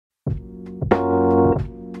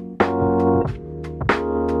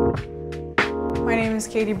My name is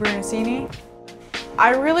Katie Brunacini. I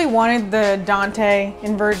really wanted the Dante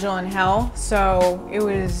and Virgil in Hell, so it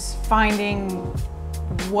was finding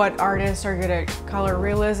what artists are good at color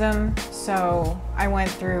realism. So I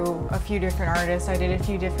went through a few different artists. I did a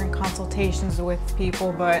few different consultations with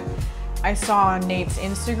people, but I saw Nate's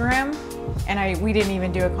Instagram and we didn't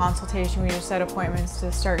even do a consultation. We just set appointments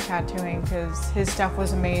to start tattooing because his stuff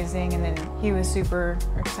was amazing, and then he was super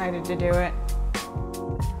excited to do it.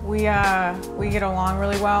 We get along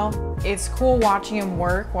really well. It's cool watching him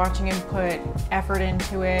work, watching him put effort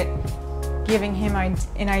into it, giving him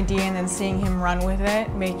an idea and then seeing him run with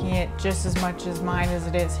it, making it just as much as mine as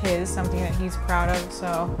it is his, something that he's proud of,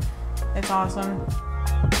 so it's awesome.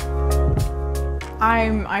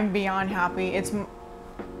 I'm beyond happy.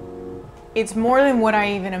 It's more than what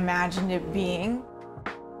I even imagined it being.